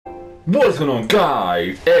What's going on,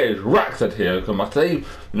 guys? It's Raxad here, coming back today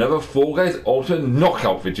with another Fall Guys Ultimate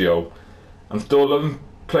Knockout video. I'm still loving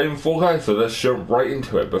playing Fall Guys, so let's jump right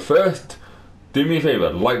into it. But first, do me a favour,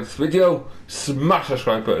 like this video, smash the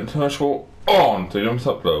subscribe button, turn the score on so you don't miss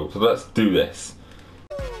upload. So let's do this.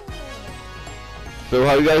 So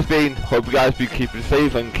how you guys been? Hope you guys been keeping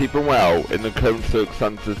safe and keeping well in the current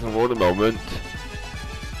circumstances and all the moment.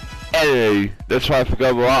 Anyway, let's try to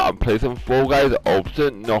figure out and play some Fall Guys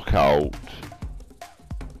Ultimate Knockout.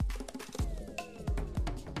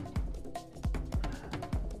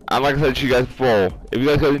 And like I said to you guys before, if you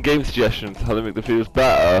guys got any game suggestions how to make the videos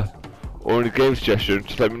better, or any game suggestions,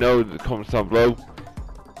 just let me know in the comments down below.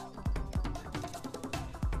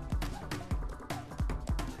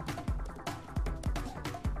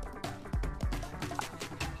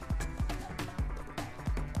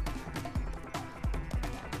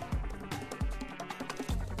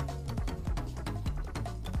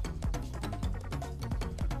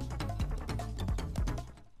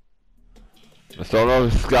 Let's start off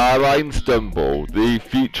with Skyline Stumble, the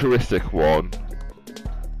futuristic one.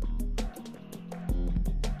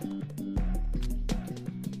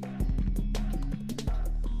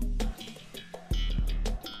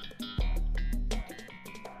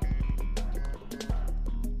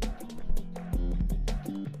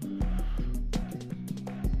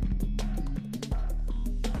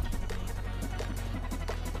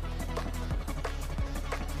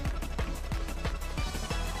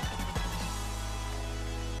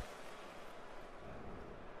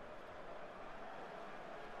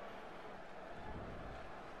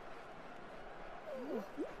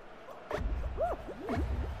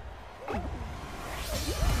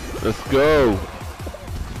 Let's go!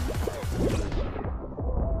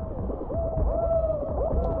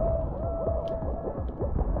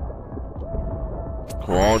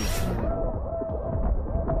 Come on.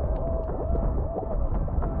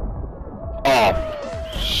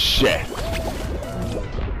 Oh, shit.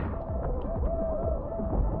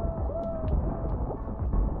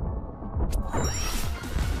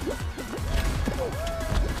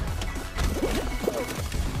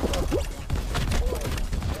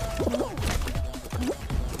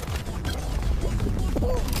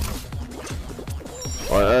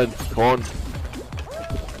 Right then, come on.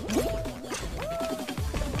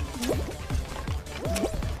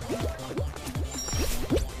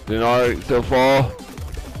 Doing alright so far.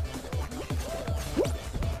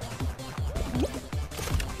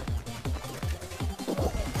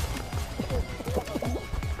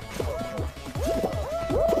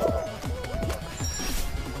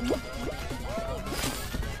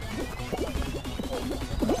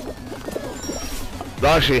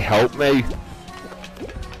 That actually helped me.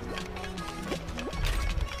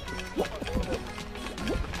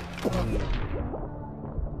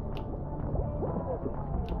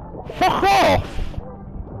 Fuck off!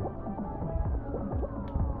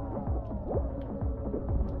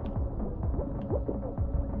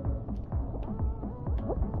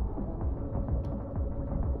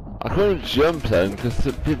 I couldn't jump then because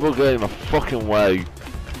the people get in my fucking way.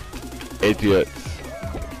 Idiots.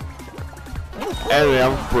 Anyway,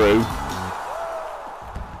 I'm through.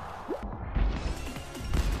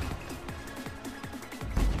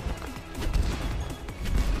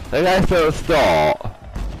 I guess it'll start.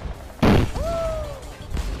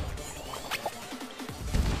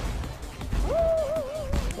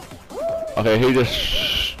 Okay, he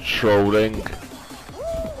just trolling.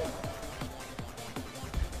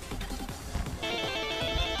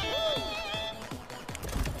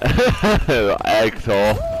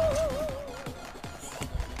 Egg-tor.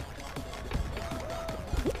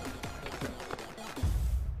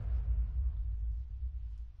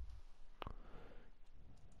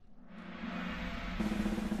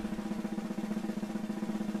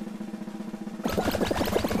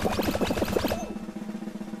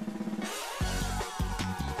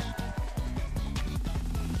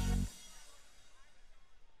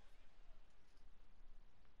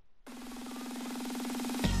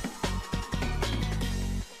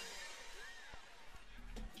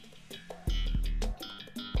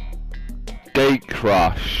 Gate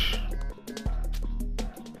crash.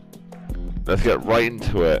 Let's get right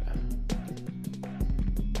into it.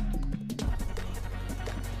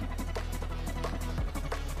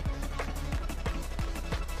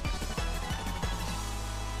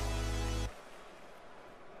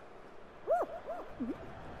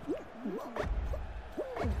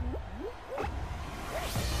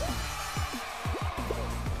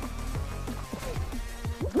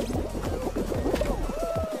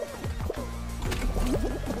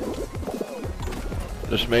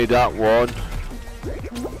 Just made that one.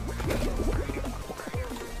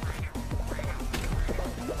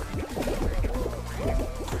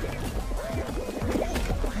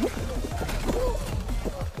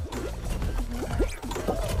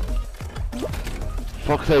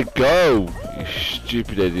 Fuck's sake, go! You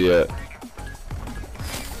stupid idiot.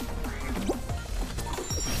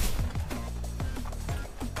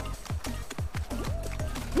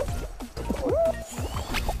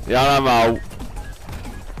 Yeah, I'm out.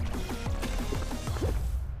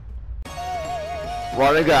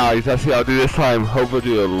 Right then guys, let's see how I do this time. Hope I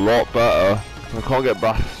do a lot better. I can't get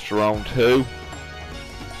past round 2.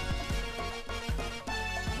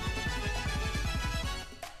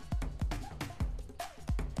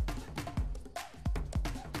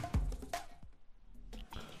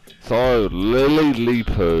 So, Lily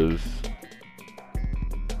Leapers.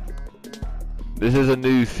 This is a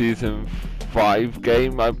new season 5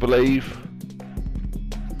 game, I believe.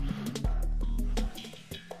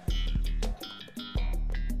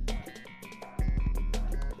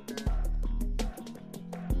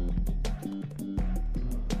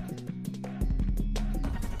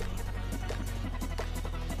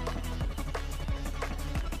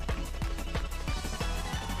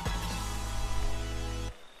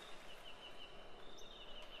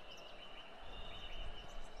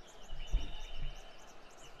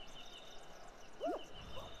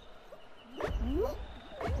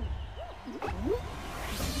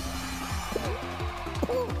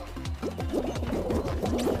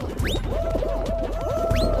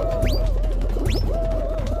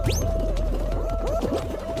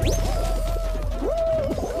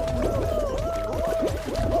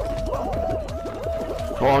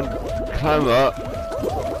 Come on, climb up.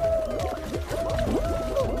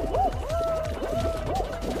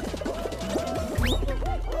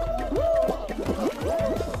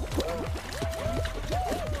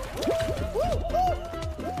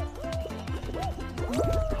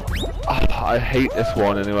 I hate this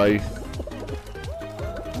one anyway.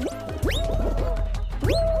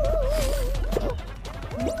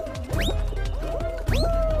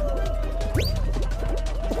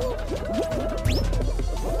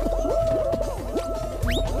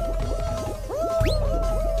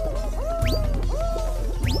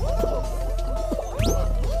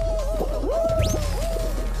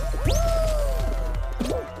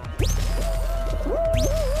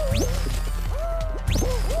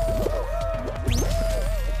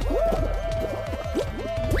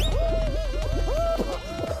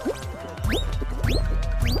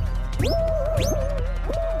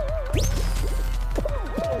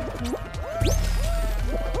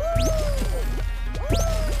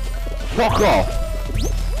 Fuck off!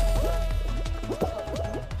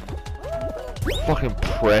 Fucking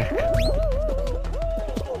prick.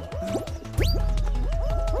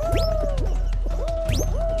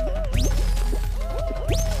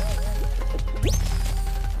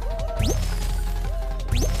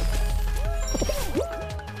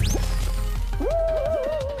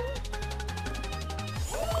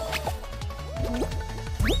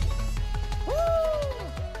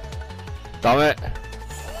 Damn it.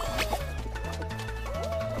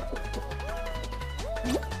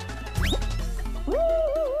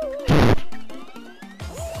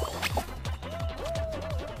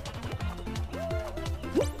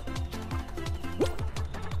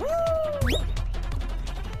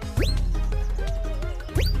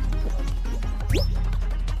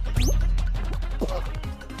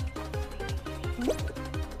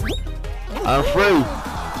 I'm through.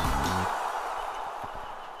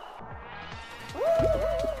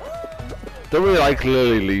 Don't really like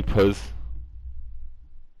Lily Leapers.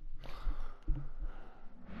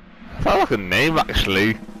 Sounds like a name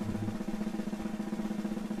actually.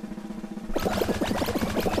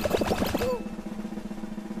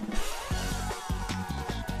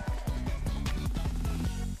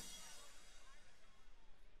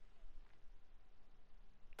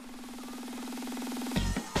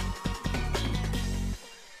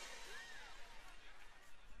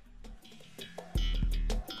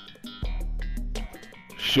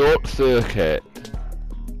 Short circuit.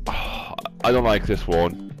 Oh, I don't like this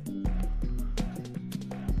one.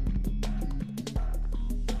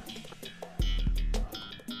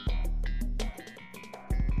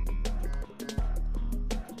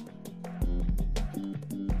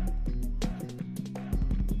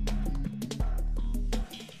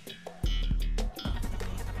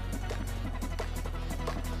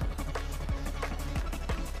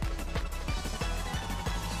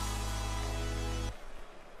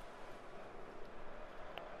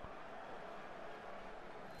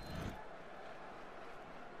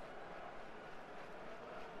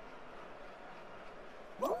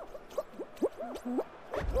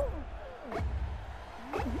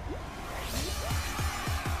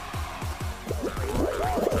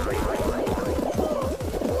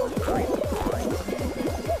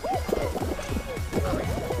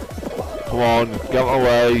 Come on, get my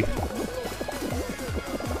way.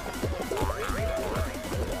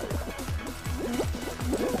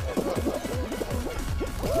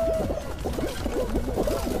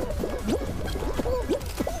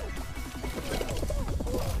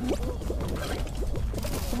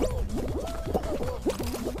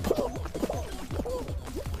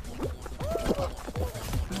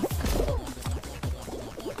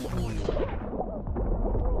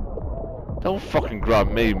 Don't fucking grab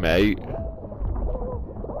me, mate.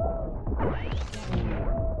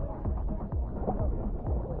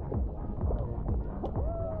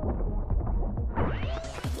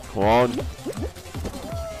 Come on.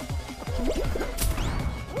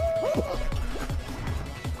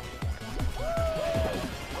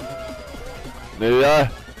 Nearly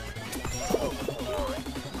there.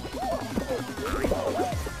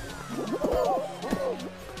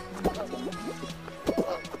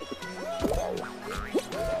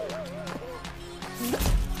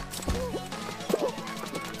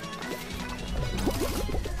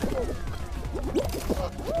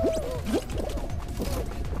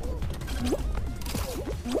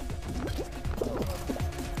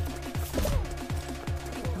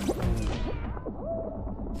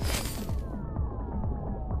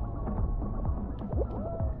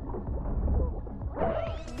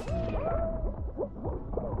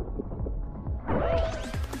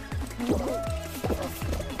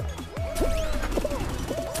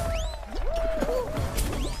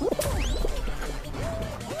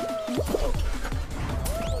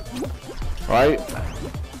 Right.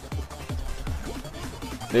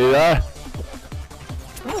 Nearly there.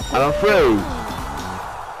 And I'm through.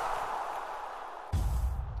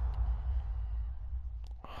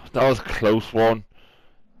 That was a close one.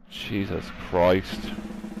 Jesus Christ.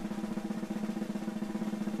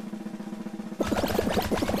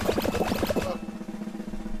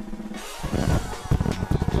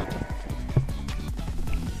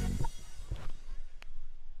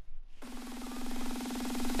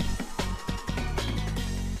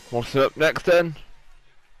 What's up next then?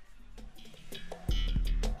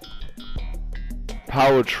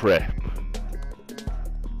 Power trip.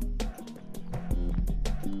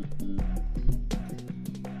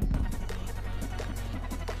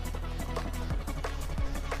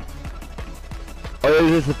 Oh, yeah,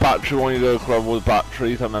 this is the battery one. You go grab all the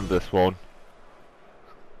batteries. I remember this one.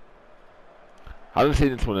 I haven't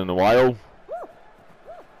seen this one in a while.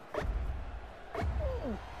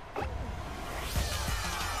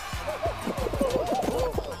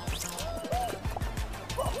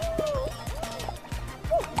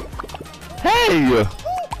 Hey!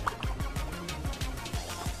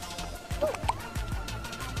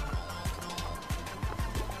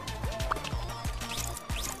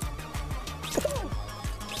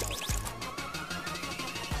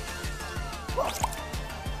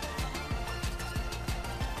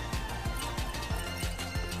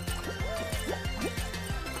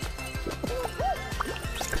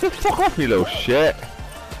 Fuck off, you little shit!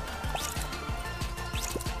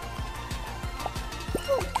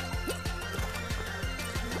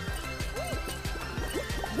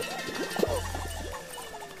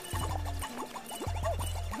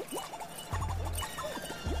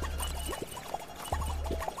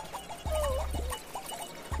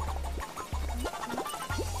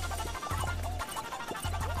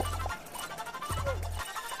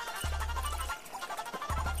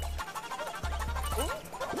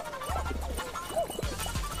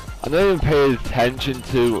 I never even paid attention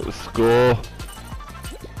to the score.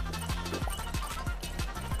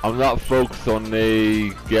 I'm not focused on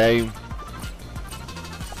the game.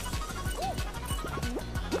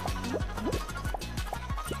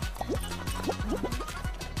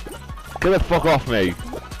 Get the fuck off me.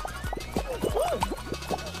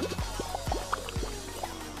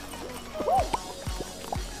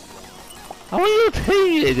 How are you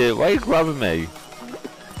team, idiot? Why are you grabbing me?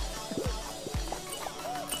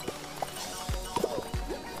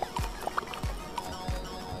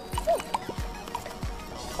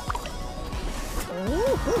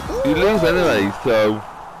 You lose anyway, so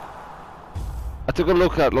I took a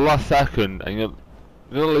look at the last second and you're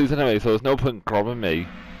gonna lose anyway, so there's no point grabbing me.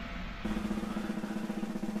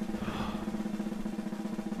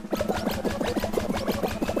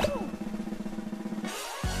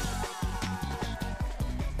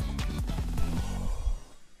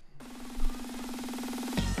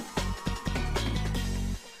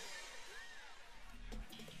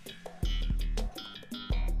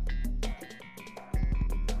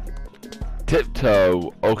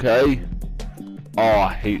 Tiptoe, okay. Oh,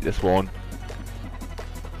 I hate this one.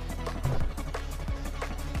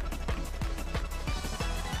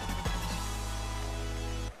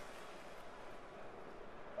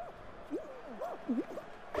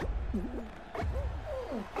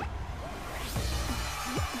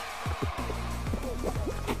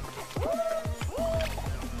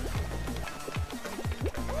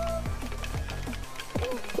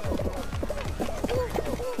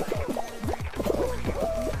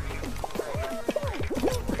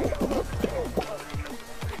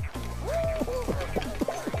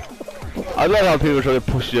 I love how people try to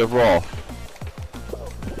push the other off.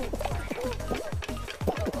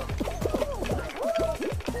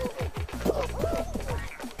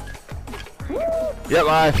 Yep,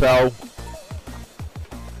 I fell.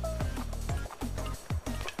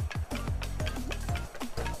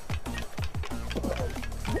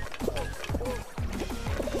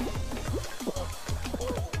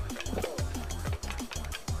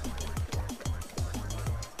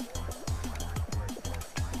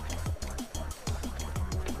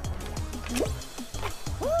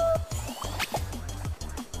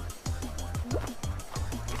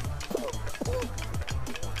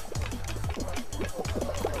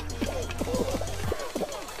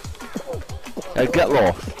 Hey, get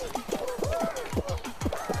lost.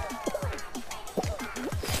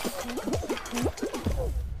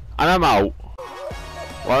 And I'm out.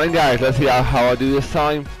 Well then guys, let's see how I do this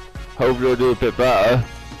time. Hopefully I'll do a bit better.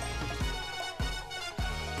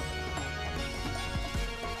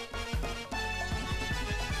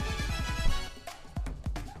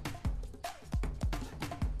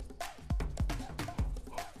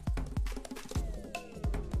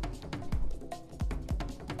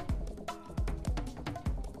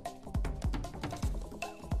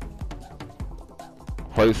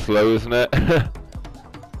 Quite slow, isn't it?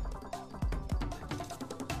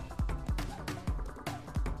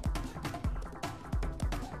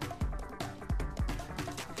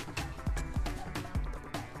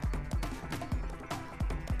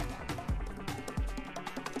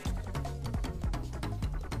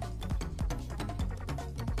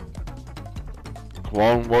 Come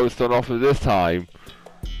on, what are we starting off with this time?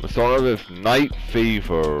 We're starting off with Night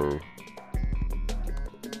Fever.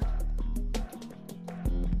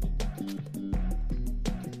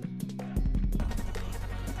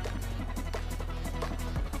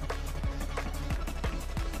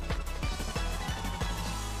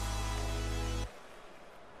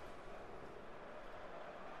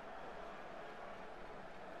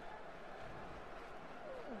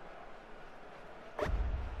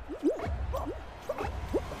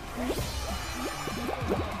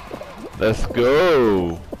 Let's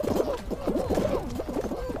go!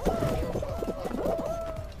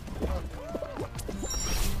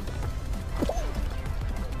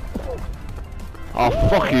 Oh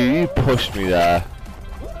fuck you, you pushed me there.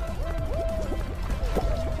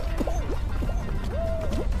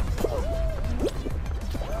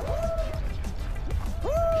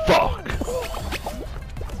 Fuck!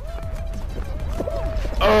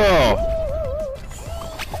 Oh!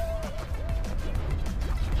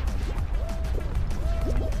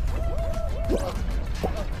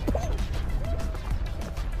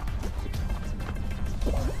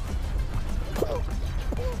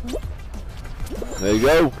 There you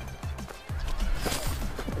go.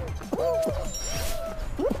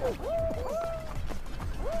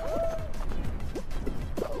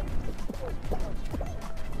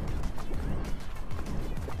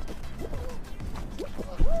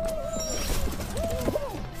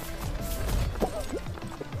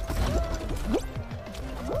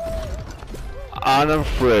 And I'm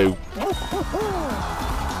through.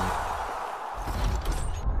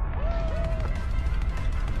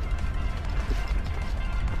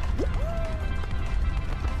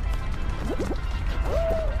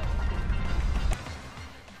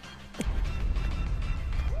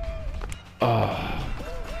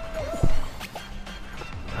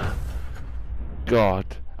 God,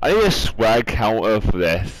 I need a swag counter for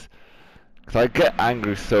this, because I get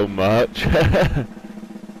angry so much.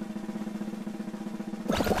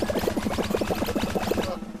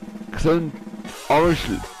 Because then Orange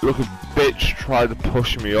look a bitch tried to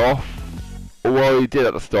push me off, or what he did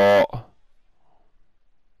at the start.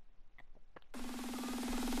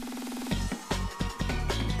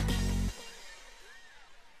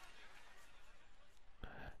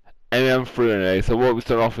 Anyway, I'm through anyway, so what we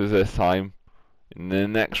start off with this time, in the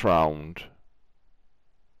next round.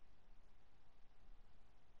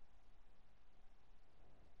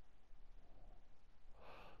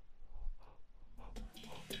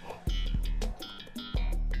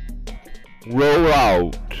 Roll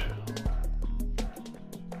out.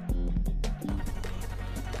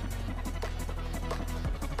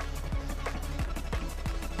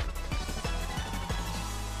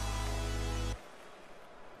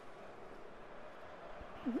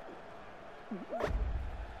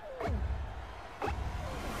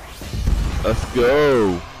 Let's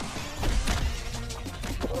go.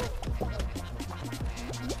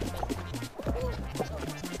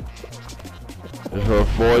 Just to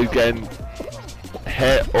avoid getting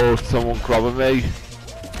hit or someone grabbing me.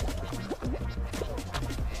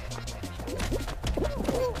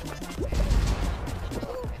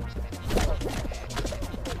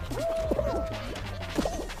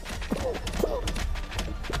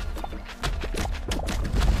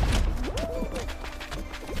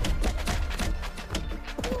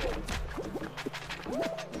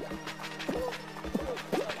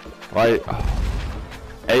 Right,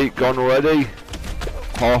 8 gone already.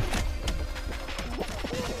 Off.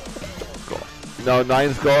 No,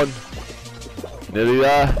 9's gone. Nearly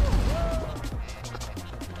there.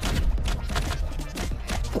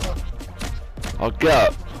 I'll get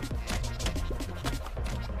up.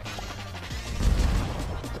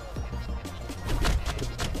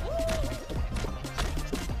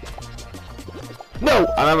 No,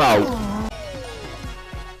 and I'm out.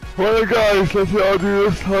 Well guys, let's see what I'll do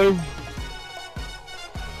this time.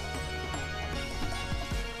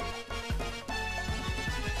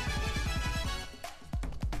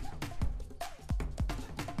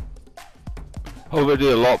 Hope I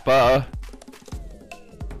do a lot better.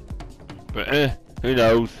 But who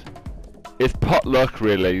knows? It's pot luck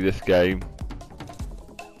really, this game.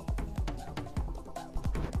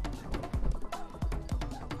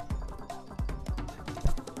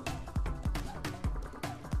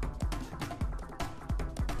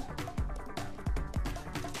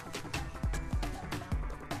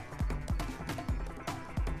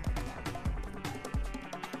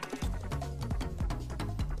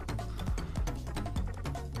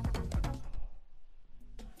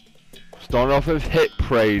 Starting off with hit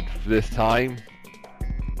parade for this time.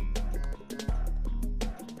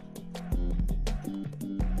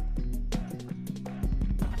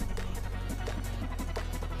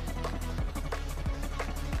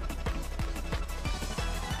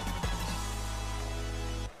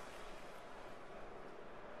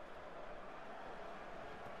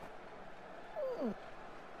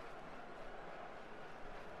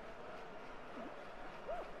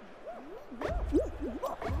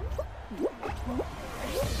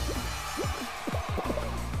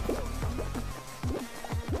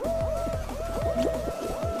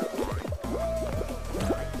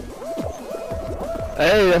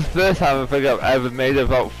 Hey, that's the first time I think I've ever made it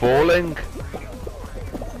without falling.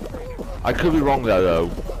 I could be wrong there though.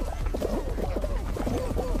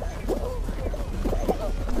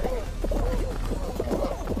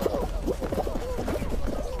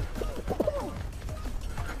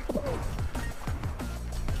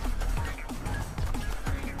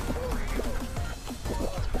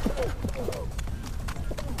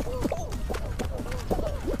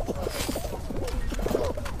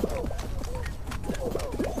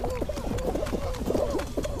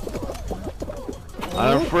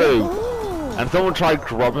 And I'm through. And someone tried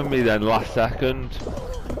grabbing me then last second.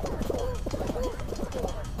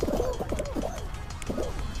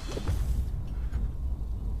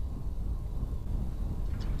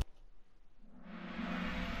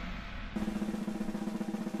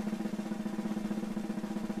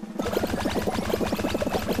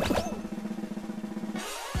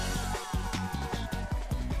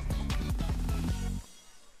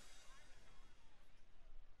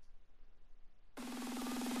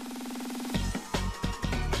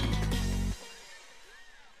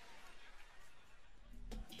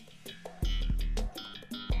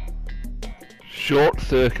 Short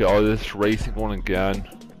circuit or this racing one again.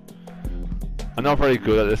 I'm not very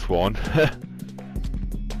good at this one.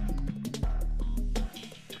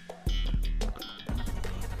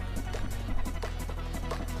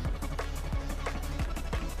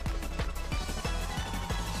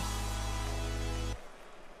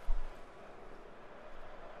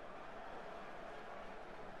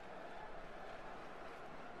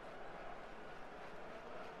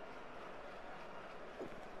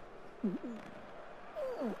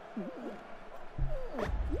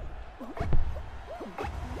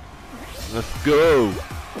 Let's go!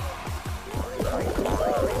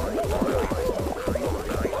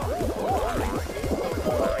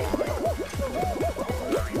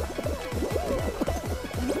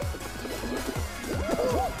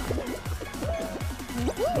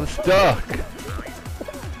 I'm stuck!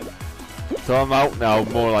 So I'm out now,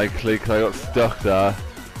 more likely, because I got stuck there.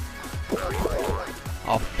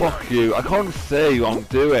 Oh, fuck you. I can't see what I'm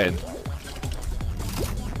doing.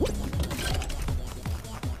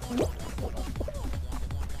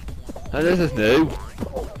 And this is new.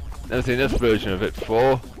 Never seen this version of it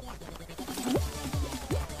before.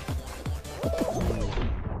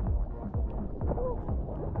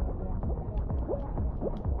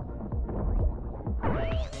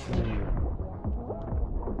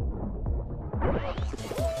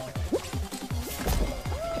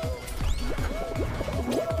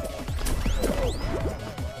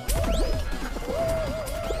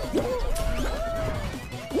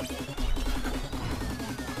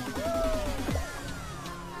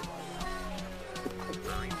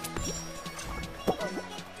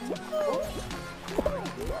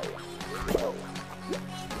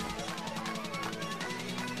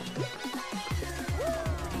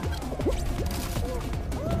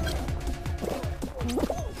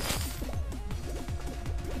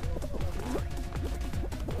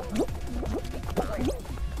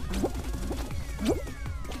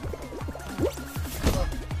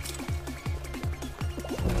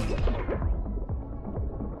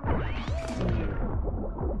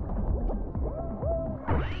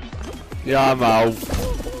 Yeah, I'm out.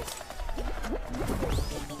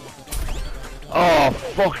 Oh,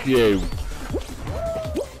 fuck you.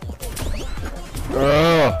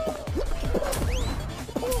 Ugh.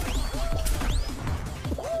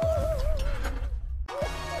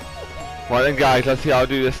 Right then guys, let's see how I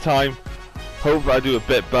do this time. Hope I do a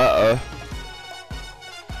bit better.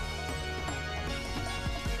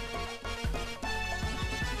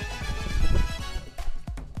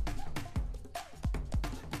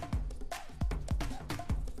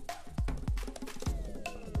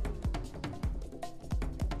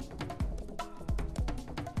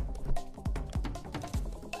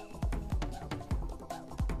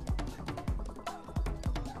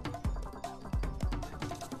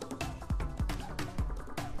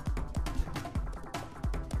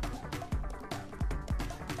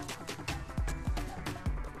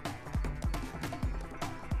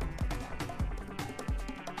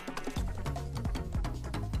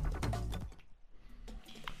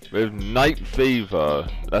 With Night Fever,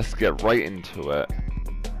 let's get right into it.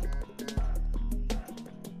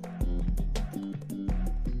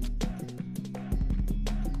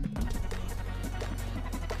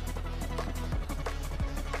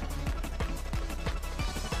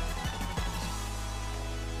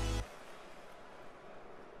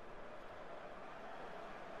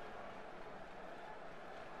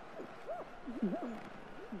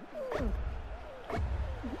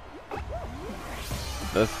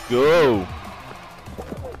 Let's go!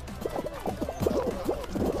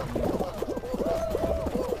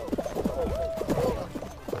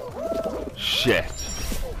 Shit!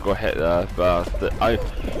 Go hit that bastard.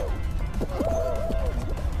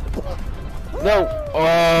 No!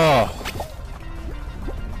 Oh!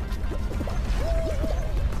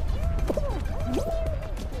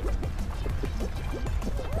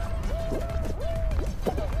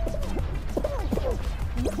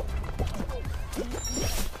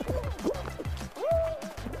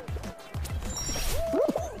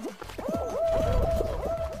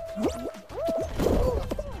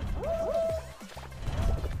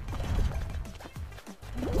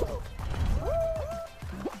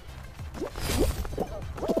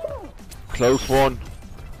 Close one.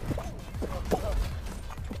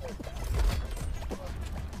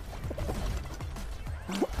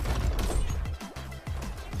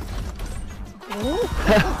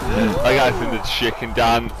 I got in the chicken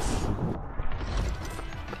dance.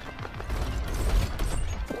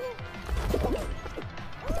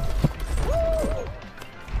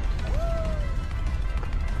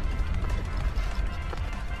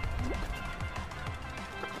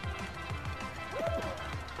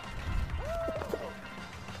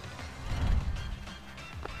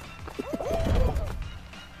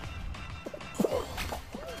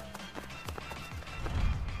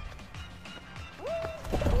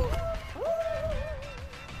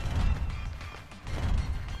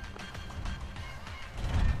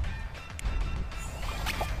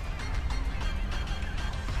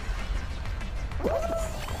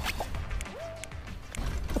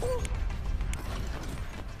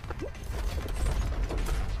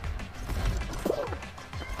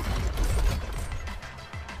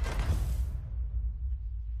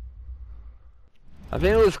 I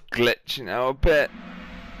think it was glitching out a bit.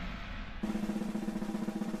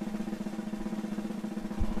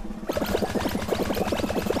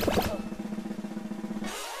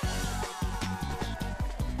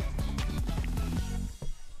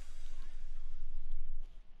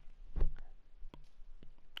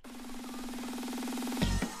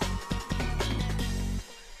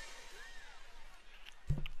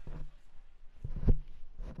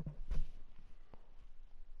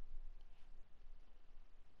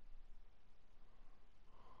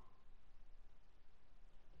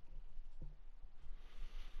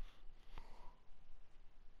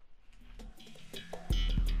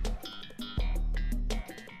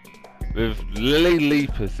 With Lily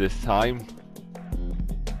Leapers this time.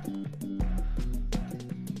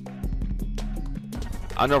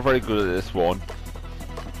 I'm not very good at this one.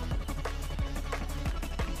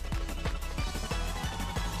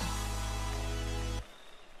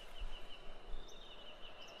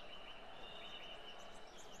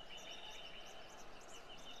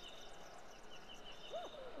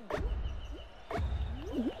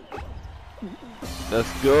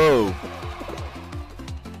 Let's go.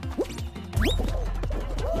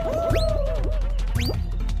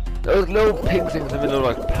 Those little pink things in the middle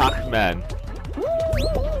are like Pac-Man.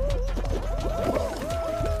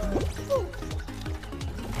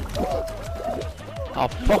 Oh,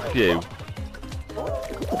 fuck you.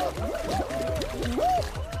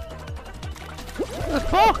 What the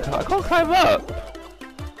fuck? I can't climb up.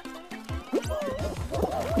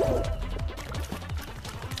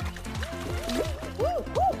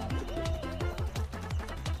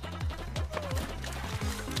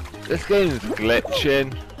 This game is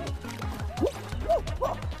glitching.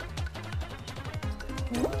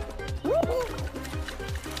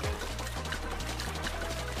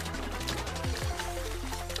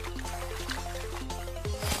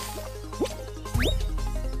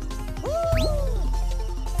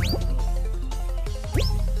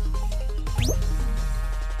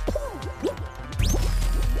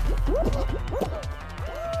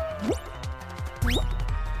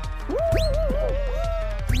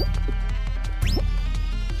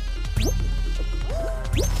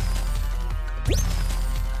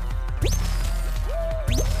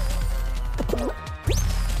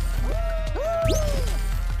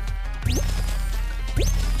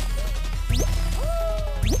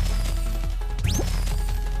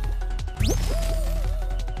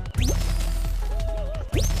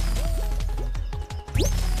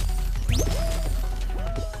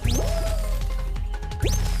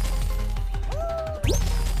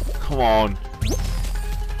 Come on.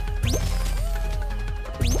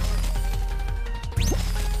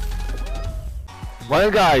 Well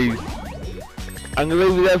guys, I'm gonna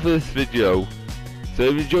leave it there for this video. So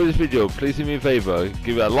if you enjoyed this video, please do me a favour,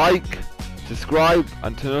 give it a like, subscribe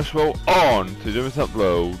and turn the notification on to do this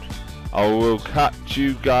upload. I will catch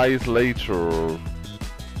you guys later.